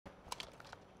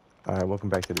Alright, welcome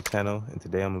back to the channel, and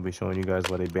today I'm going to be showing you guys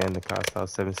why they banned the Kastov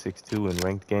 7.62 in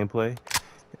ranked gameplay.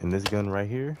 And this gun right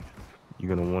here,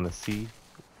 you're going to want to see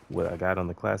what I got on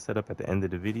the class setup at the end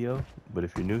of the video. But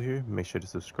if you're new here, make sure to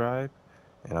subscribe,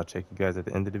 and I'll check you guys at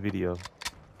the end of the video.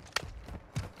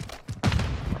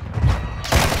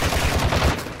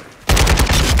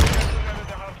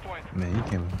 Man, he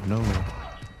came from nowhere.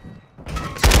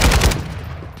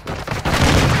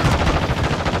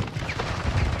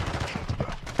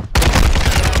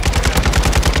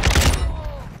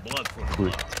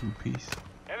 Quick two-piece.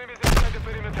 Enemies inside the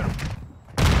perimeter.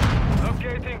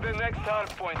 Locating the next hard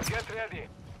point. Get ready.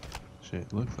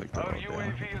 Shit, looks like they're Our all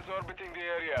down. UAV is orbiting the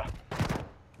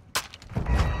area.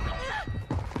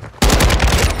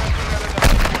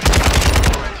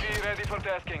 UAV ready for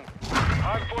tasking.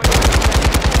 Hard point.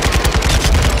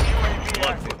 UAV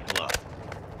active.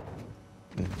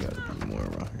 There's gotta be more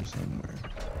around here somewhere.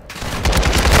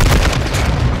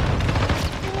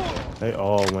 They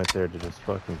all went there to just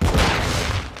fucking kill me.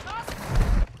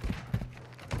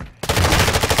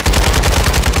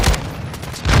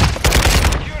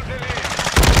 Secure the lead.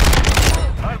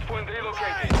 Hard point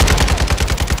relocated.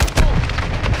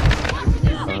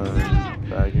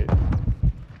 Faggot.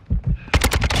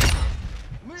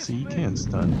 See, you can't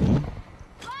stun me.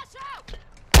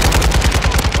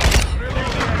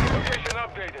 Location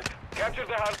updated. Capture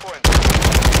the hard point.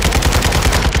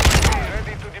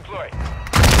 Ready to deploy.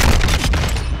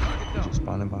 He's just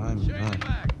spawning behind me, huh?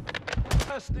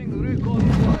 Testing recon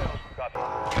fire.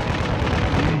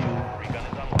 Recon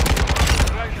is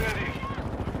unlocked. Right ready.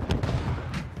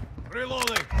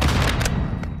 Reloading.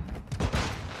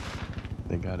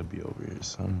 They gotta be over here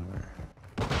somewhere.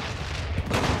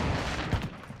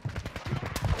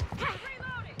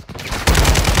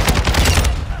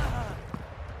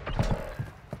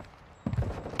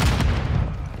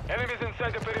 Enemies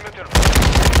inside the perimeter.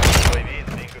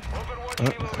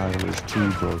 Highway is too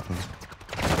broken.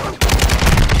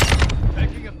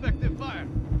 Taking effective fire.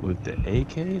 With the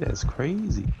AK, that's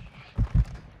crazy.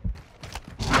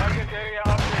 Target area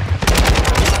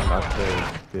updated. I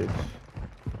failed, bitch.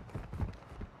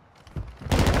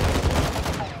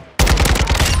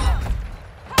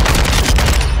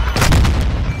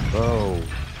 Bro,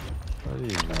 what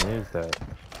even is that?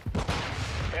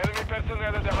 Enemy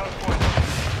personnel at the hard point.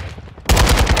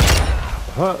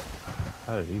 Huh?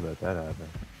 How did he let that happen?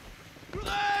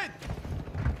 Grenade!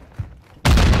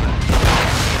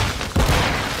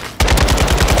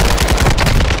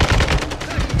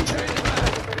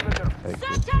 Hey,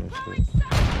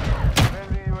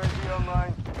 Friendly UAV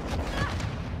online.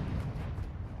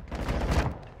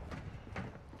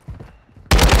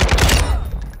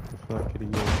 the fuck did he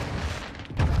get?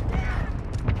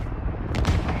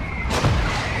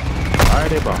 Why are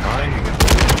they behind me?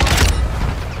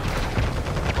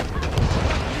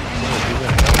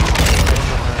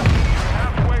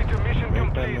 Halfway to mission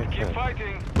Make that complete. make Keep sense.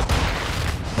 fighting.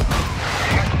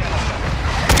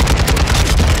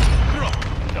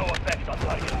 No effect on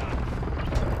target.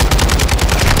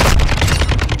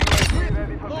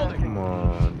 Ready for tasking. Come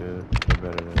on, dude.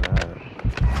 They're better than that.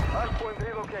 Hard point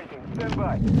relocating. Stand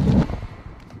by.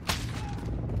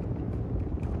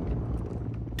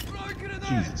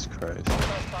 Jesus Christ.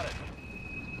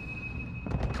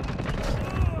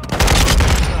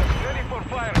 Ready for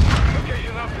fire.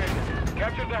 Location updated.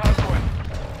 Capture the hard point.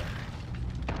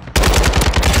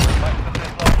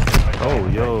 Oh,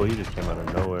 yo, he just came out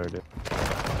of nowhere, dude.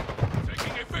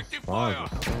 Taking effective Spawns are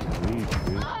so weak,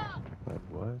 dude. Like,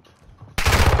 what?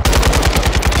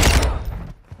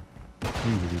 He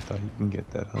really thought he can get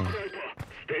that, huh?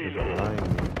 He's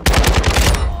behind me.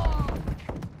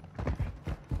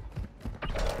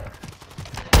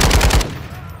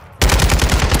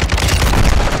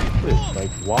 Like,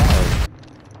 why?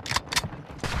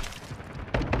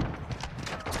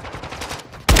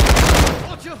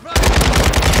 Watch your front.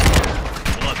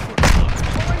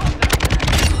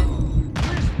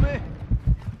 Missed me.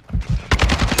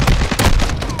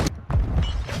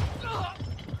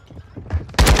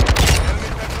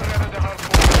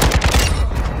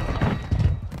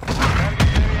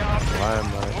 Why am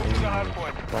I Move to in the hard this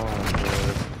point. spawn,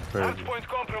 dude? Hard Crazy. point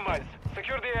compromised.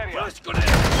 Secure the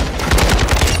area.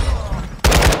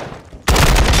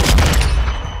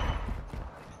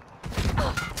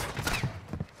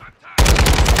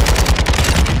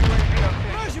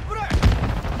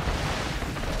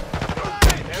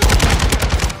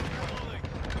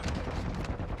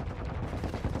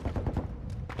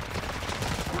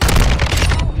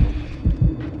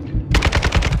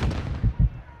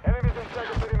 Enemies inside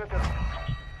the perimeter.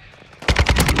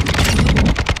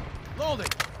 Loading.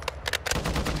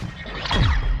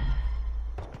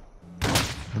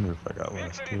 wonder if I got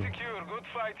last Victory two. secure. Good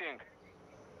fighting.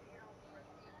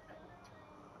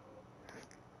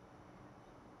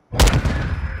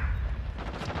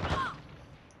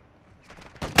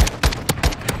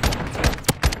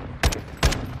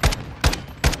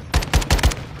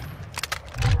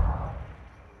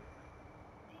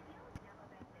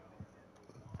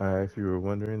 Alright, if you were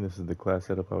wondering, this is the class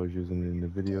setup I was using in the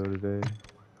video today.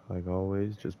 Like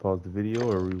always, just pause the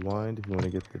video or rewind if you want to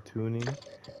get the tuning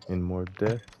in more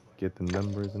depth, get the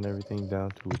numbers and everything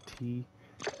down to a T,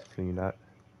 so you're not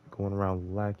going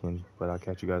around lacking. But I'll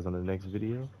catch you guys on the next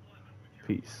video.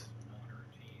 Peace.